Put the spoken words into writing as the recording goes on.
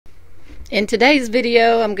In today's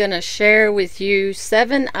video, I'm going to share with you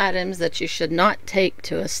 7 items that you should not take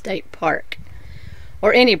to a state park,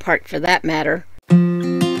 or any park for that matter.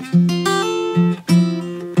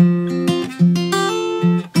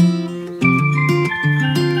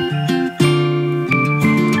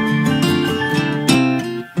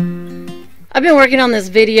 I've been working on this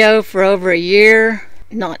video for over a year,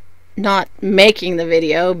 not making the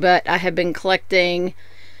video, but I have been collecting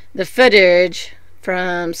the footage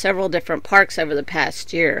from several different parks over the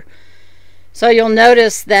past year. So you'll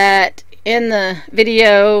notice that in the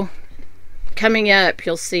video coming up,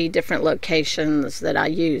 you'll see different locations that I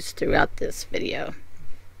use throughout this video.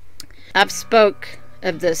 I've spoke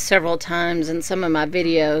of this several times in some of my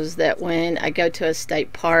videos that when I go to a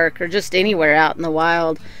state park or just anywhere out in the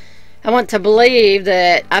wild, I want to believe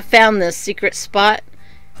that I found this secret spot.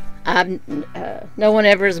 No one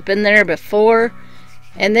ever has been there before.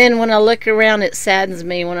 And then when I look around, it saddens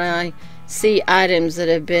me when I see items that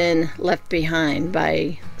have been left behind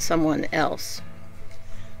by someone else.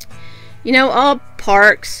 You know, all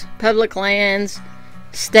parks, public lands,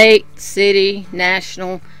 state, city,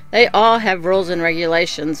 national, they all have rules and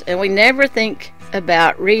regulations, and we never think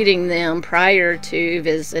about reading them prior to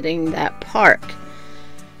visiting that park.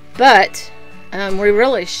 But we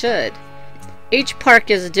really should. Each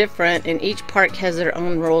park is different, and each park has their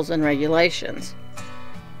own rules and regulations.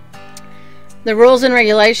 The rules and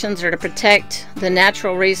regulations are to protect the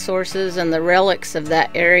natural resources and the relics of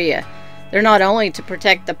that area. They're not only to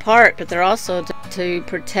protect the park, but they're also to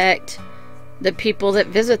protect the people that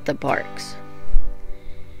visit the parks.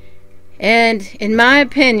 And in my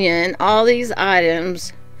opinion, all these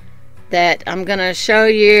items that I'm going to show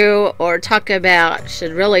you or talk about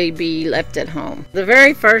should really be left at home. The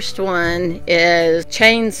very first one is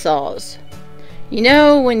chainsaws. You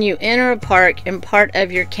know, when you enter a park and part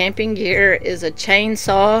of your camping gear is a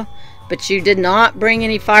chainsaw, but you did not bring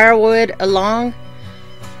any firewood along,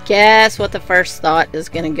 guess what the first thought is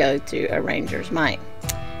going to go to a ranger's mind?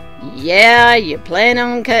 Yeah, you plan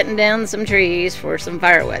on cutting down some trees for some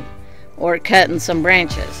firewood or cutting some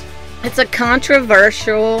branches. It's a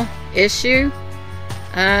controversial issue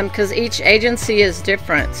because each agency is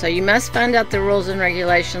different, so you must find out the rules and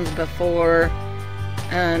regulations before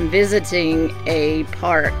visiting a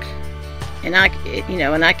park, and I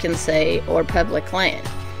can say, or public land.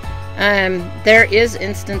 There is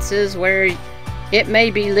instances where it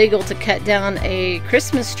may be legal to cut down a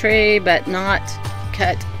Christmas tree but not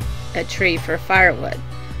cut a tree for firewood.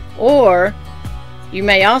 Or you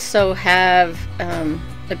may also have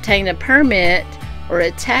obtained a permit or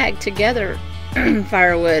a tag to gather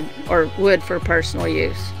firewood or wood for personal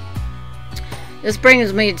use. This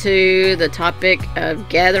brings me to the topic of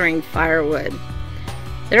gathering firewood.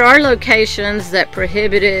 There are locations that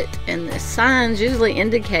prohibit it, and the signs usually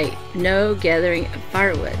indicate no gathering of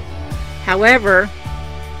firewood. However,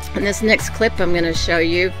 in this next clip I'm going to show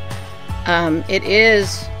you, it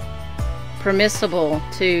is permissible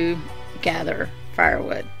to gather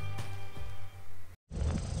firewood.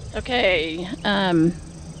 Okay,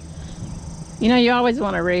 you know, you always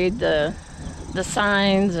want to read the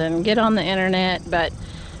signs and get on the internet, but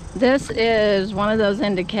this is one of those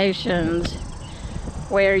indications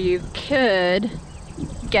where you could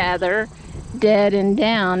gather. Dead and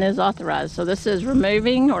down is authorized. So this is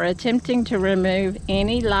removing or attempting to remove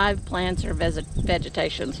any live plants or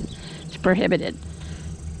vegetation. It's prohibited.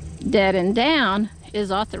 Dead and down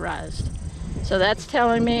is authorized. So that's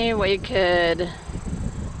telling me we could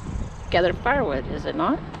gather firewood, is it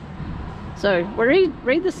not? So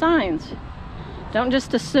read the signs. Don't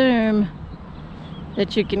just assume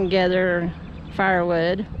that you can gather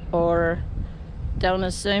firewood, or don't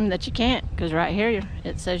assume that you can't, because right here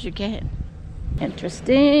it says you can.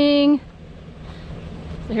 Interesting.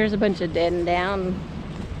 So here's a bunch of dead and down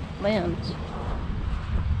limbs.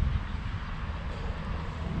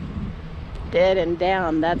 Dead and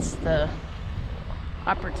down, that's the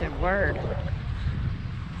operative word.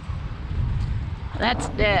 That's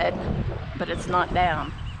dead, but it's not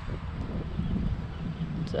down.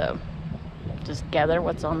 So just gather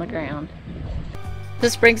what's on the ground.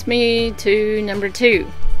 This brings me to number 2,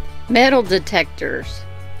 metal detectors.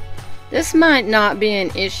 This might not be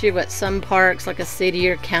an issue at some parks like a city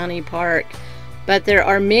or county park, but there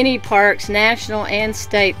are many parks, national and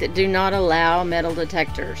state, that do not allow metal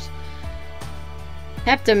detectors.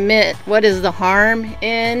 I have to admit, what is the harm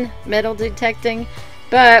in metal detecting?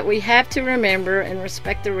 But we have to remember and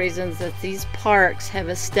respect the reasons that these parks have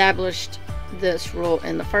established this rule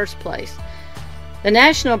in the first place. The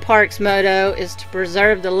National Park's motto is to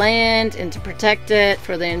preserve the land and to protect it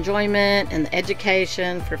for the enjoyment and the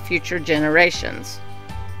education for future generations.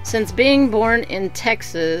 Since being born in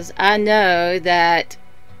Texas, I know that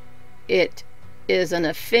it is an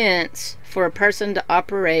offense for a person to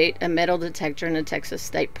operate a metal detector in a Texas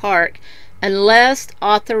state park unless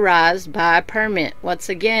authorized by a permit. Once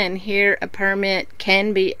again, here a permit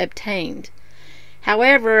can be obtained.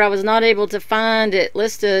 However, I was not able to find it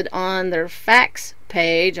listed on their facts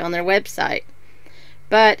page on their website.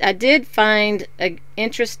 But I did find an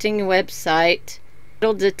interesting website,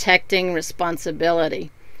 Metal Detecting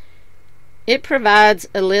Responsibility. It provides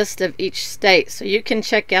a list of each state, so you can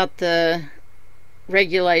check out the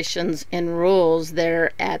regulations and rules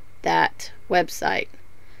there at that website.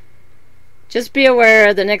 Just be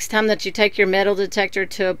aware the next time that you take your metal detector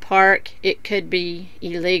to a park, it could be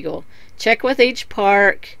illegal. Check with each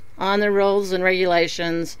park on the rules and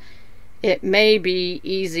regulations. It may be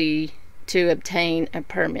easy to obtain a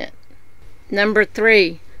permit. Number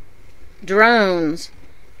 3, drones.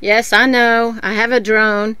 Yes, I know I have a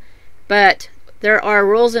drone, but there are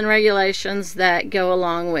rules and regulations that go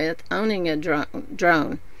along with owning a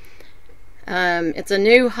drone. It's a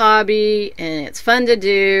new hobby and it's fun to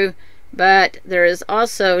do, but there is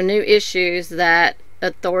also new issues that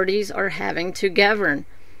authorities are having to govern.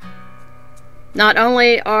 Not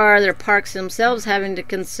only are their parks themselves having to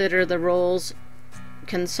consider the rules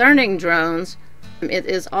concerning drones, it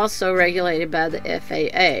is also regulated by the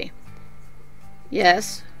FAA.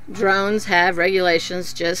 Yes, drones have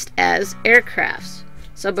regulations just as aircrafts.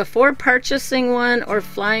 So before purchasing one or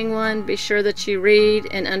flying one, be sure that you read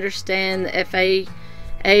and understand the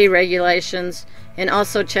FAA regulations, and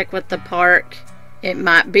also check with the park. It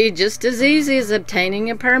might be just as easy as obtaining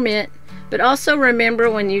a permit, but also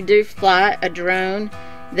remember when you do fly a drone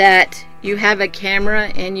that you have a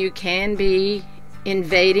camera and you can be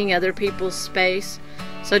invading other people's space.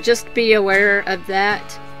 So just be aware of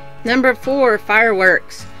that. Number 4,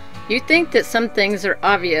 fireworks. You think that some things are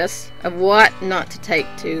obvious of what not to take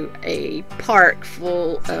to a park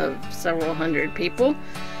full of several hundred people,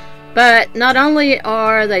 but not only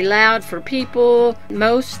are they loud for people,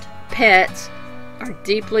 most pets are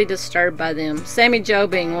deeply disturbed by them. Sammy Jo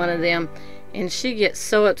being one of them, and she gets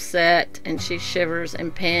so upset and she shivers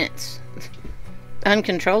and pants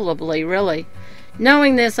uncontrollably, really.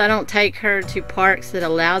 Knowing this, I don't take her to parks that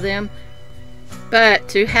allow them, but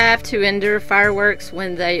to have to endure fireworks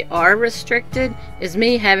when they are restricted is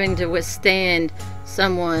me having to withstand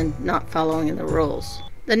someone not following the rules.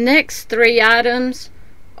 The next 3 items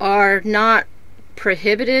are not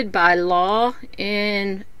prohibited by law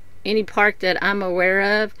in any park that I'm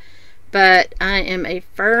aware of, but I am a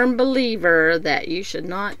firm believer that you should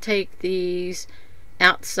not take these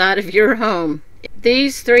outside of your home.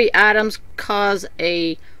 These 3 items cause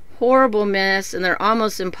a horrible mess and they're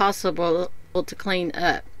almost impossible to clean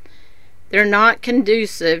up. They're not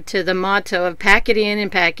conducive to the motto of pack it in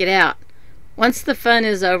and pack it out. Once the fun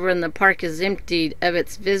is over and the park is emptied of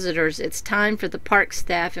its visitors, it's time for the park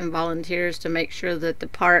staff and volunteers to make sure that the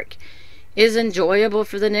park is enjoyable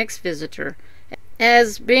for the next visitor.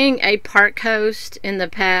 As being a park host in the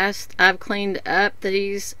past, I've cleaned up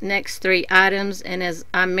these next 3 items, and as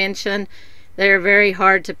I mentioned, they're very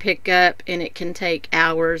hard to pick up and it can take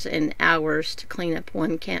hours and hours to clean up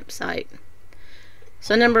one campsite.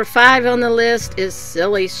 So number 5 on the list is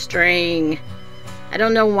silly string. I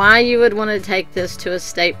don't know why you would want to take this to a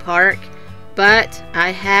state park, but I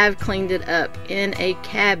have cleaned it up in a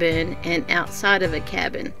cabin and outside of a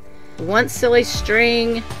cabin. Once silly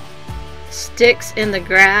string sticks in the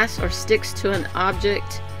grass or sticks to an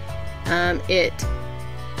object, it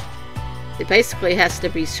basically has to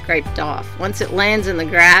be scraped off. Once it lands in the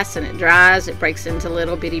grass and it dries, it breaks into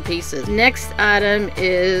little bitty pieces. Next item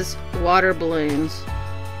is water balloons.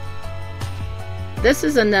 This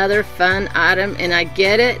is another fun item, and I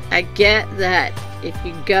get it. I get that if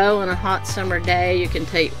you go on a hot summer day, you can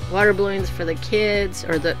take water balloons for the kids,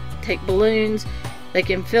 or take balloons. They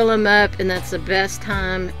can fill them up, and that's the best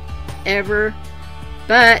time ever.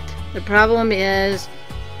 But the problem is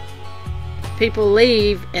people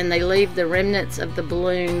leave, and they leave the remnants of the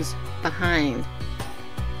balloons behind.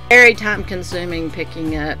 Very time consuming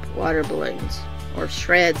picking up water balloons or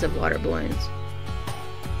shreds of water balloons.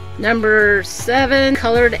 Number 7,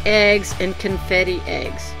 colored eggs and confetti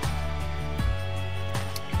eggs.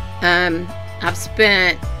 I've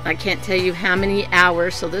spent, I can't tell you how many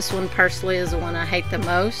hours, so this one personally is the one I hate the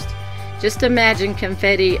most. Just imagine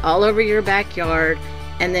confetti all over your backyard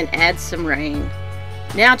and then add some rain.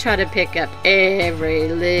 Now try to pick up every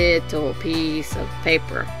little piece of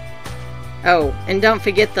paper. Oh, and don't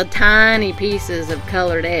forget the tiny pieces of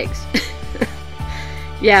colored eggs.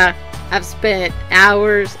 Yeah, I've spent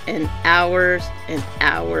hours and hours and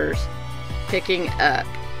hours picking up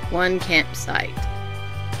one campsite.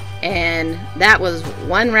 And that was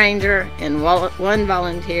one ranger and one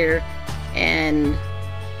volunteer, and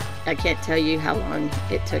I can't tell you how long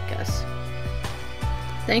it took us.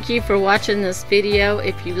 Thank you for watching this video.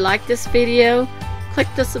 If you like this video, click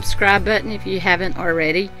the subscribe button if you haven't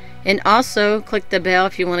already, and also click the bell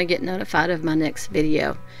if you want to get notified of my next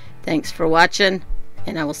video. Thanks for watching,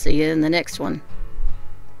 and I will see you in the next one.